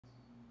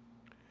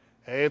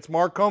Hey, it's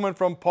Mark Coleman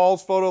from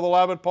Paul's Photo, the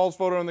lab at Paul's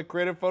Photo and the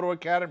Creative Photo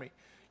Academy.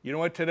 You know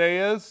what today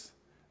is?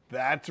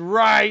 That's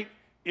right,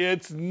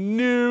 it's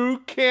new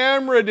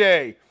camera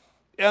day.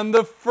 And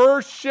the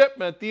first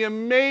shipment, the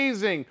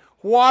amazing,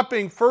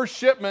 whopping first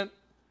shipment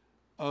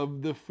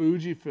of the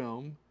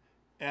Fujifilm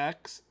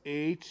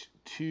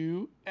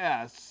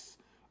XH2s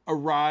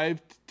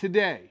arrived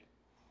today.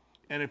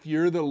 And if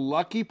you're the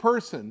lucky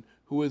person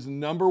who is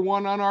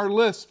 #1 on our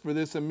list for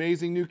this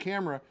amazing new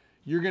camera,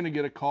 you're going to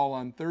get a call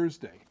on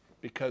Thursday,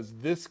 because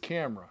this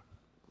camera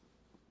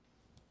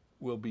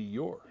will be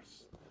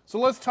yours. So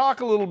let's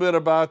talk a little bit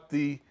about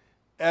the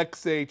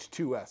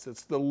XH2s.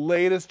 It's the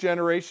latest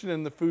generation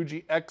in the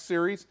Fuji X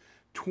series,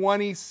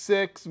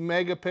 26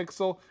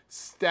 megapixel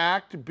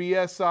stacked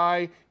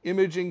BSI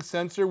imaging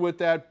sensor with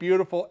that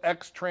beautiful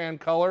X-Tran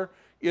color.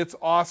 It's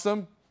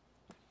awesome.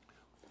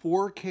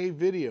 4K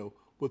video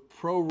with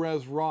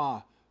ProRes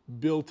RAW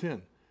built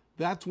in.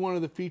 That's one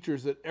of the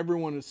features that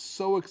everyone is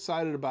so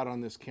excited about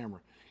on this camera.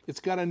 It's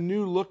got a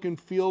new look and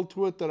feel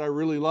to it that I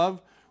really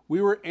love.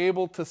 We were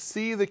able to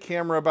see the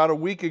camera about a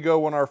week ago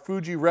when our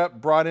Fuji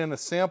rep brought in a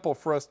sample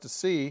for us to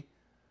see.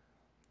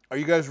 Are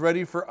you guys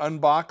ready for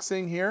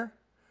unboxing here?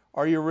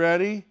 Are you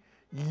ready?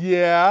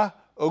 Yeah,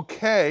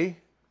 okay.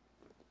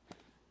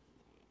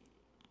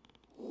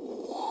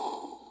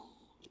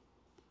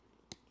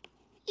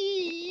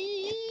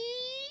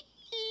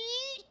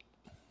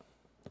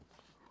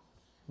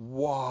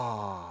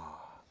 Wow.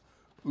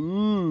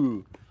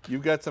 Ooh,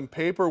 you've got some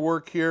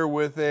paperwork here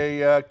with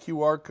a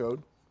QR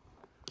code.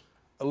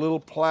 A little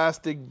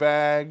plastic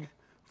bag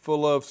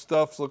full of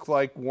stuff, looks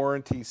like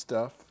warranty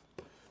stuff.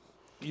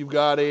 You've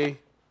got a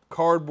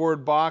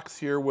cardboard box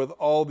here with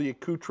all the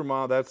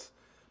accoutrement. That's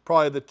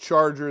probably the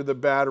charger, the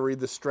battery,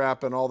 the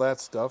strap, and all that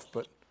stuff.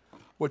 But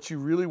what you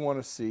really want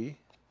to see,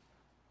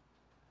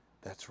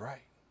 that's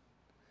right,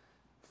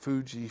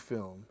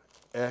 Fujifilm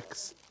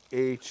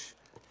XH2s.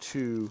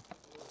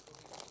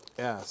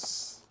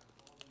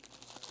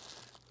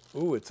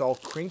 Ooh, it's all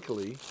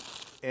crinkly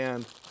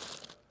and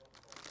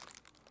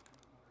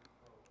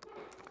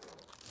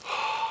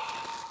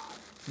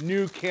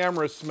new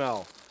camera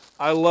smell.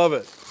 I love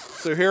it.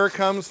 So here it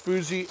comes,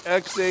 Fuji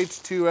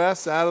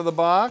XH2s out of the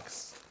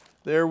box.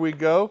 There we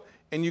go.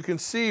 And you can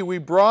see we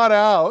brought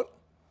out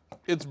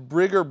its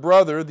bigger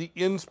brother, the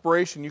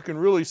inspiration. You can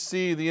really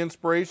see the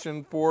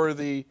inspiration from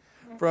the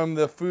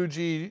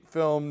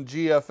Fujifilm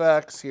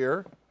GFX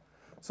here.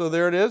 So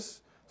there it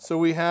is. So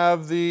we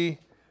have the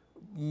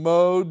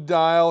mode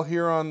dial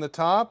here on the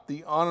top,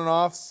 the on and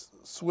off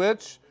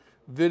switch,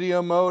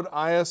 video mode,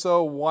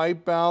 ISO,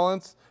 white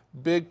balance,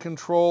 big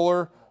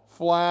controller,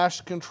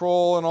 flash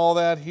control and all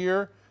that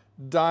here,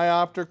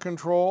 diopter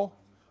control,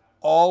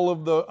 all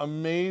of the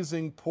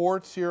amazing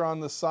ports here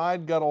on the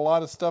side, got a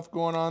lot of stuff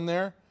going on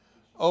there.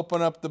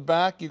 Open up the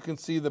back, you can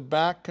see the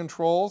back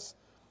controls,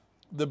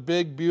 the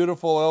big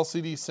beautiful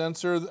LCD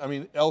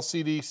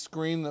LCD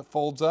screen that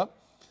folds up,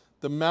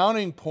 the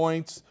mounting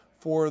points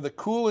for the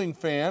cooling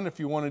fan if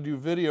you want to do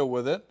video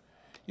with it.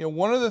 You know,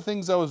 one of the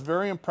things I was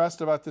very impressed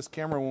about this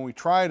camera when we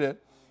tried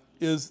it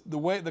is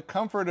the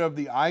comfort of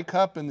the eye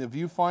cup and the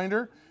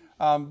viewfinder.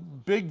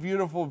 Big,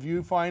 beautiful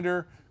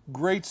viewfinder,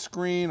 great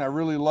screen. I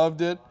really loved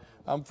it.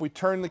 If we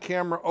turn the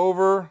camera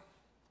over,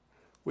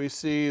 we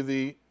see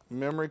the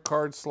memory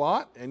card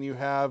slot, and you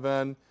have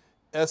an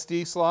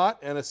SD slot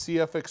and a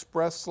CF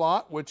Express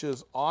slot, which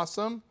is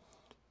awesome.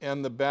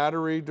 And the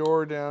battery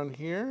door down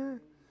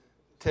here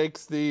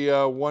takes the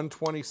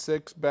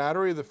 126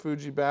 battery, the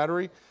Fuji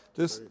battery.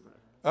 This,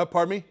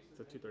 pardon me?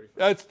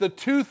 It's the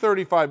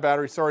 235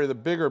 battery, sorry, the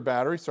bigger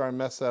battery. Sorry, I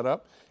messed that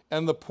up.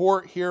 And the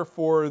port here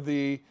for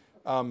the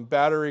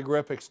battery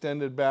grip,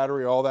 extended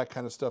battery, all that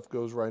kind of stuff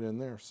goes right in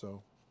there.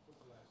 So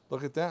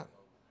look at that.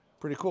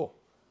 Pretty cool.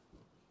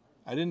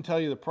 I didn't tell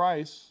you the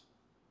price.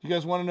 You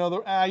guys want to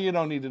know you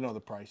don't need to know the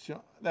price. You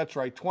know, that's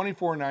right,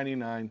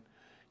 $24.99.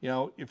 You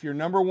know, if you're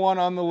 #1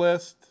 on the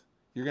list,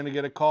 you're going to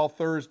get a call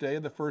Thursday,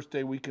 the first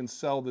day we can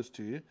sell this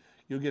to you.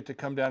 You'll get to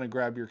come down and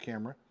grab your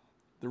camera.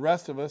 The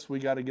rest of us, we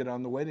got to get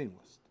on the waiting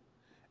list.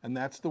 And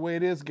that's the way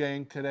it is,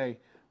 gang, today.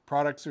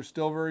 Products are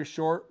still very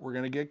short. We're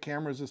going to get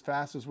cameras as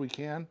fast as we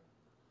can.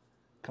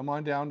 Come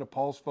on down to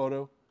Paul's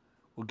Photo.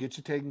 We'll get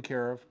you taken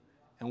care of,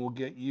 and we'll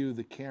get you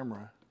the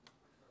camera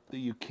that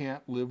you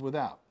can't live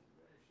without.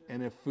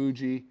 And if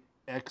Fuji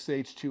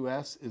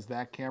XH2s is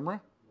that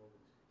camera,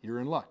 you're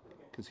in luck,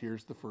 because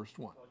here's the first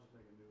one.